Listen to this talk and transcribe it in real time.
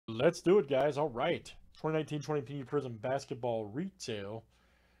let's do it, guys. All right. 2019 20 Prizm Basketball Retail.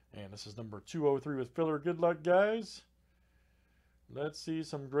 And this is number 203 with filler. Good luck, guys. Let's see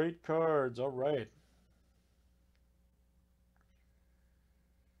some great cards. All right.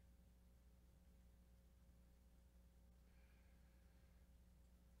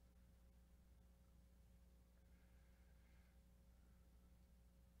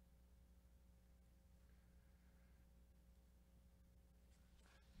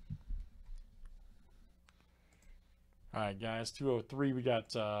 All right, guys. 203. We got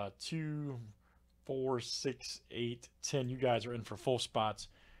 2, 4, 6, 8, 10. You guys are in for full spots.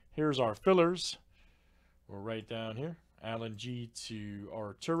 Here's our fillers. We're right down here. Alan G to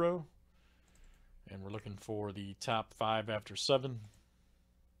Arturo. And we're looking for the top 5 after 7.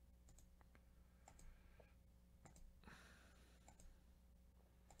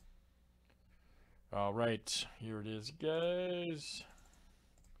 All right, here it is, guys.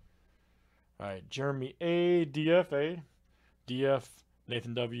 All right, Jeremy A, DF A, DF,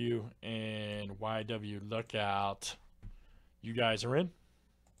 Nathan W, and YW. Look out. You guys are in.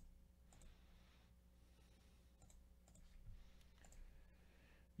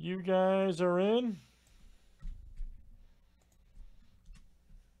 You guys are in.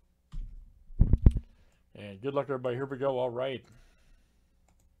 And good luck, everybody. Here we go. All right.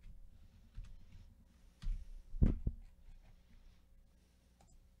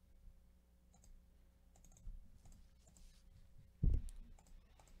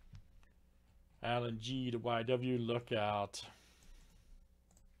 Alan G to YW. Look out.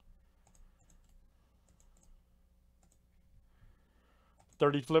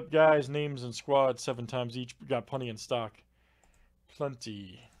 $30 flip, guys. Names and squads 7 times each. We got plenty in stock.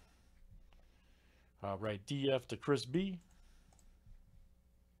 Plenty. All right. DF to Chris B.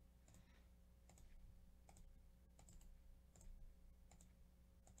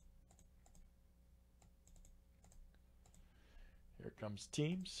 Here comes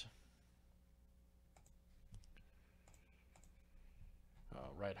teams.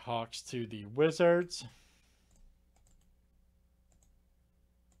 All right. Hawks to the Wizards.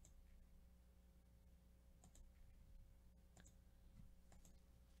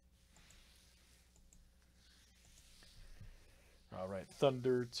 All right,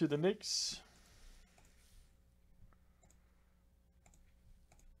 Thunder to the Knicks.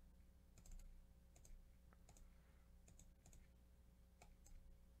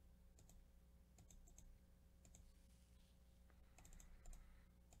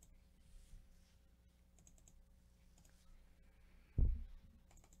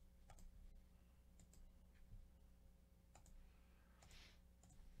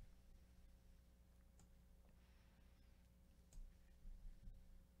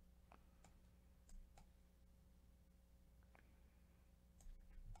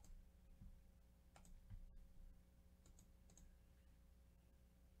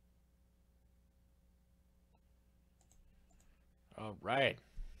 All right.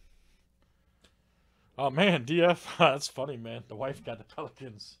 Oh, man, DF. That's funny, man. The wife got the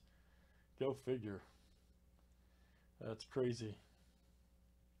Pelicans. Go figure. That's crazy.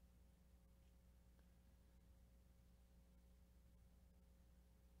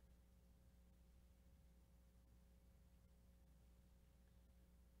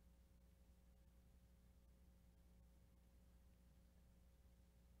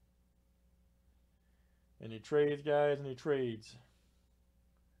 Any trades, guys? Any trades?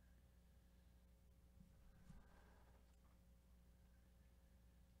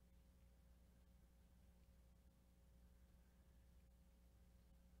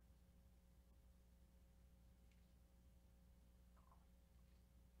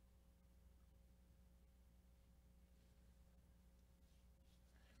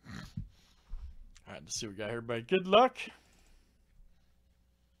 All right, let's see what we got here, everybody. Good luck.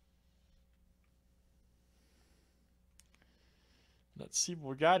 Let's see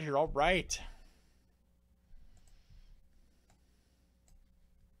what we got here. All right.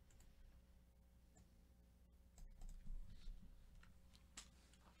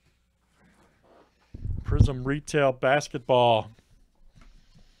 Prizm Retail Basketball.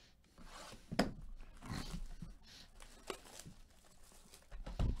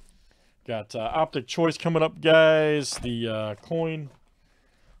 Got Optic Choice coming up, guys. The coin.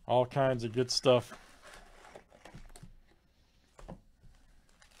 All kinds of good stuff.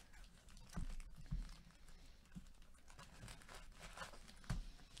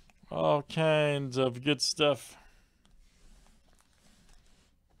 All kinds of good stuff.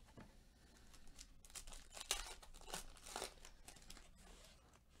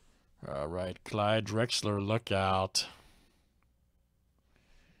 All right, Clyde Drexler, look out.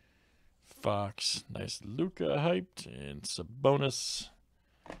 Fox. Nice Luka hyped. And Sabonis.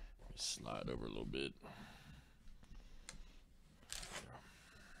 Slide over a little bit.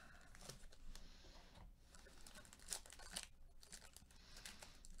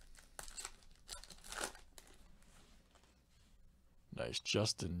 Nice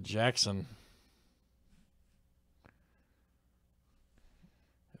Justin Jackson.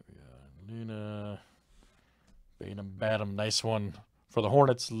 There we go. Luna. Batum Batum. Nice one for the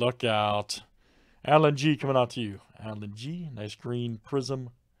Hornets. Look out. Alan G coming out to you. Alan G. Nice green Prizm.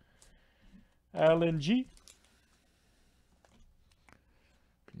 Alan G.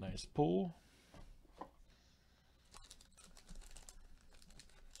 Nice pull.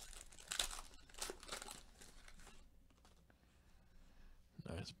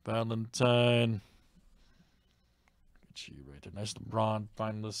 Nice Valentine. Get you right there. Nice LeBron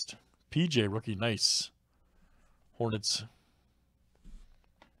finalist. PJ rookie. Nice. Hornets.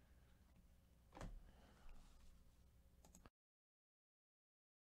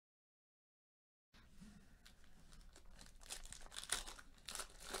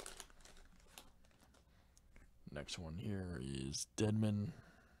 Next one here is Deadman.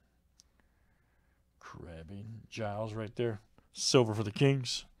 Crabbing. Giles right there. Silver for the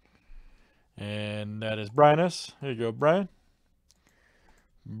Kings. And that is Brian S. There you go, Brian.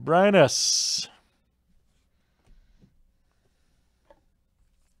 Brian S.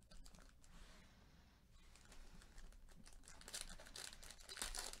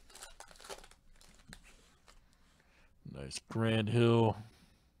 Nice Grand Hill.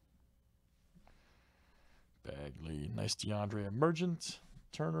 Bagley. Nice DeAndre Emergent.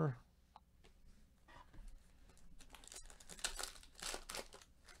 Turner.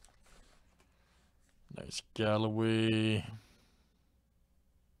 Nice Galloway.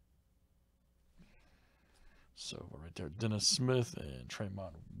 So right there, Dennis Smith and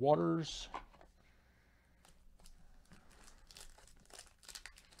Tremont Waters.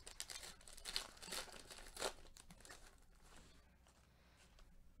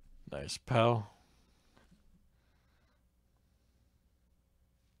 Nice Powell.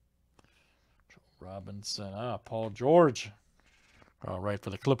 Robinson. Paul George. All right, for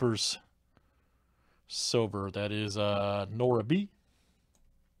the Clippers. Silver. That is Nora B.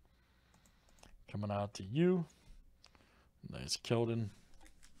 Coming out to you. Nice Keldon.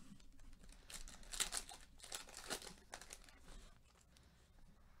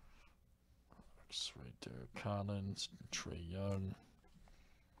 Looks right there. Collins. Trae Young.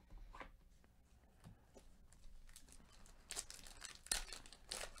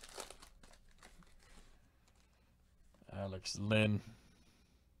 Alex Lynn.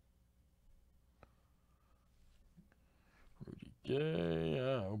 Rudy Gay.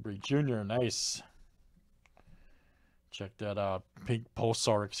 Aubrey Jr. Nice. Check that out. Pink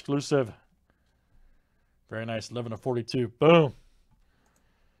Pulsar exclusive. Very nice. 11/42. Boom.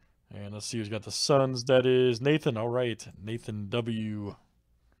 And let's see who's got the Suns. That is Nathan. All right. Nathan W.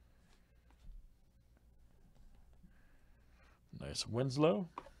 Nice Winslow.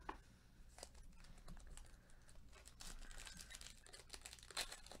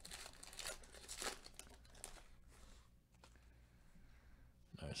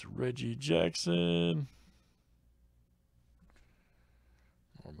 Nice Reggie Jackson.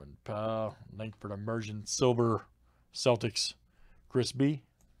 Norman Powell. Langford Immersion Silver. Celtics. Chris B.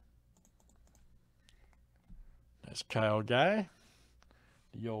 Nice Kyle Guy.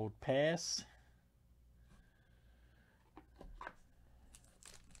 The old pass.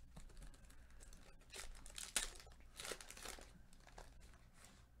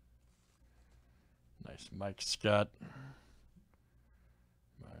 Nice Mike Scott.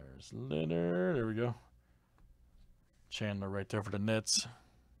 Myers Leonard. There we go. Chandler right there for the Nets.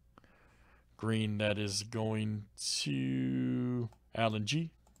 Green, that is going to Alan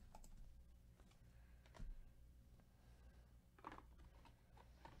G.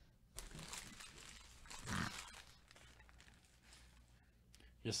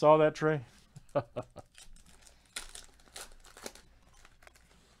 You saw that, Trey?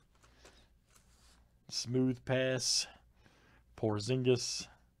 Smooth pass. Porzingis.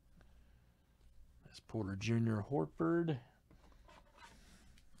 That's Porter Jr. Horford.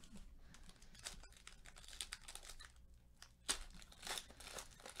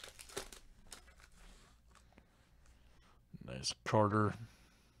 Nice Carter.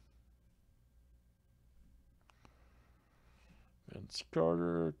 Vince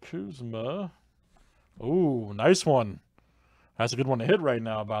Carter. Kuzma. Oh, nice one. That's a good one to hit right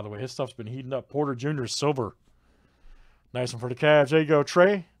now, by the way. His stuff's been heating up. Porter Jr. Silver. Nice one for the Cavs. There you go,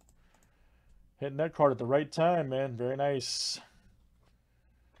 Trey. Hitting that card at the right time, man. Very nice.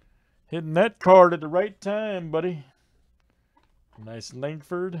 Hitting that card at the right time, buddy. Nice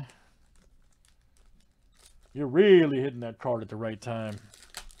Langford. You're really hitting that card at the right time,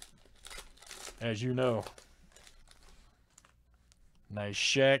 as you know. Nice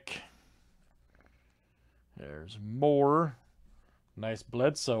Shaq. There's more. Nice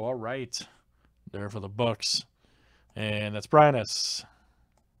Bledsoe. All right. There for the Bucks. And that's Brian S.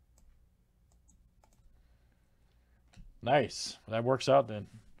 Nice. That works out then.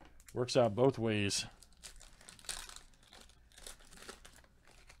 Works out both ways.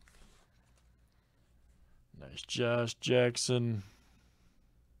 Nice Josh Jackson.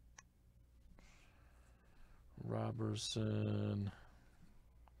 Robertson.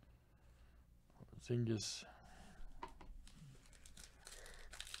 Zingas.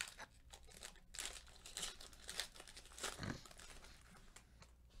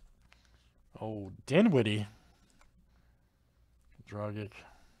 Oh, Dinwiddie. Dragic.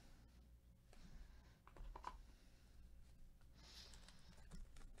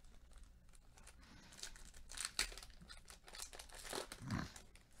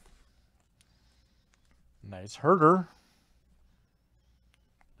 Nice Herder.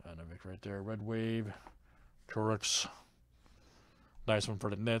 Dynamic right there. Red Wave. Turks. Nice one for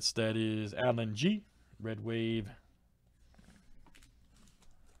the Nets. That is Allen G. Red Wave.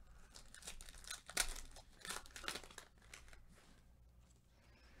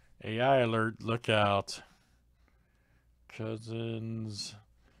 AI alert. Look out. Cousins.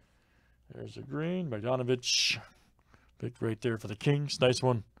 There's a green. Bogdanovich. Picked right there for the Kings. Nice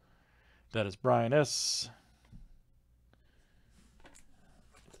one. That is Brian S.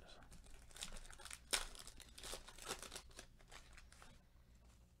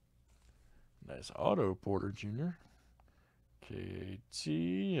 Nice Otto Porter Jr. KT.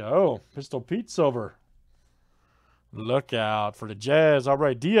 Oh, Pistol Pete Silver. Look out for the Jazz. All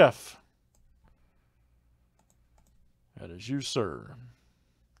right, DF. That is you, sir.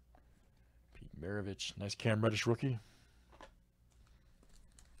 Pete Maravich. Nice Cam Reddish rookie.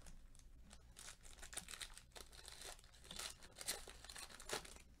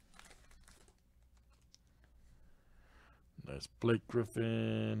 Nice Blake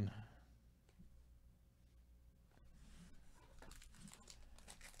Griffin.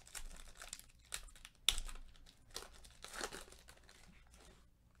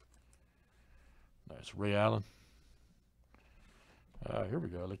 Nice Ray Allen. Here we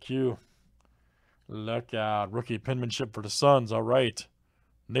go. LeQ. Look out. Rookie penmanship for the Suns. All right.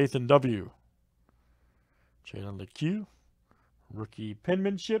 Nathan W. Jalen LeQ. Rookie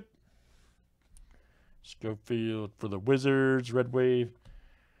penmanship. Schofield for the Wizards. Red Wave.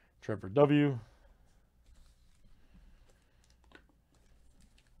 Trevor W.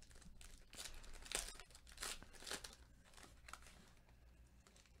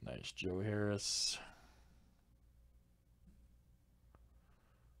 Nice Joe Harris.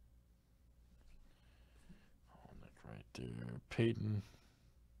 Right there. Peyton.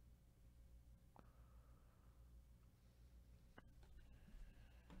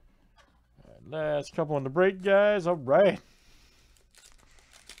 All right, last couple on the break, guys. All right.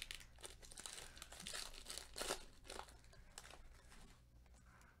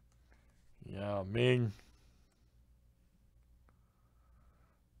 Yao Ming.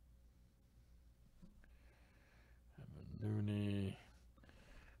 Looney.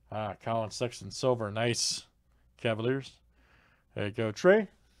 Colin Sexton Silver. Nice. Cavaliers. There you go, Trey.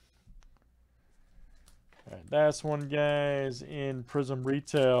 All right, last one, guys, in Prizm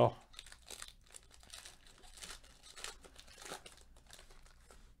Retail.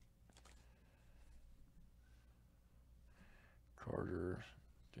 Carter,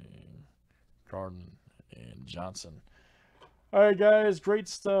 Ding, Garden, and Johnson. All right, guys, great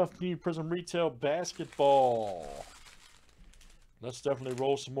stuff. New Prizm Retail basketball. Let's definitely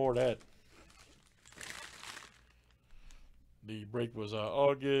roll some more of that. The break was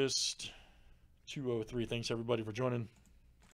August 203. Thanks, everybody, for joining.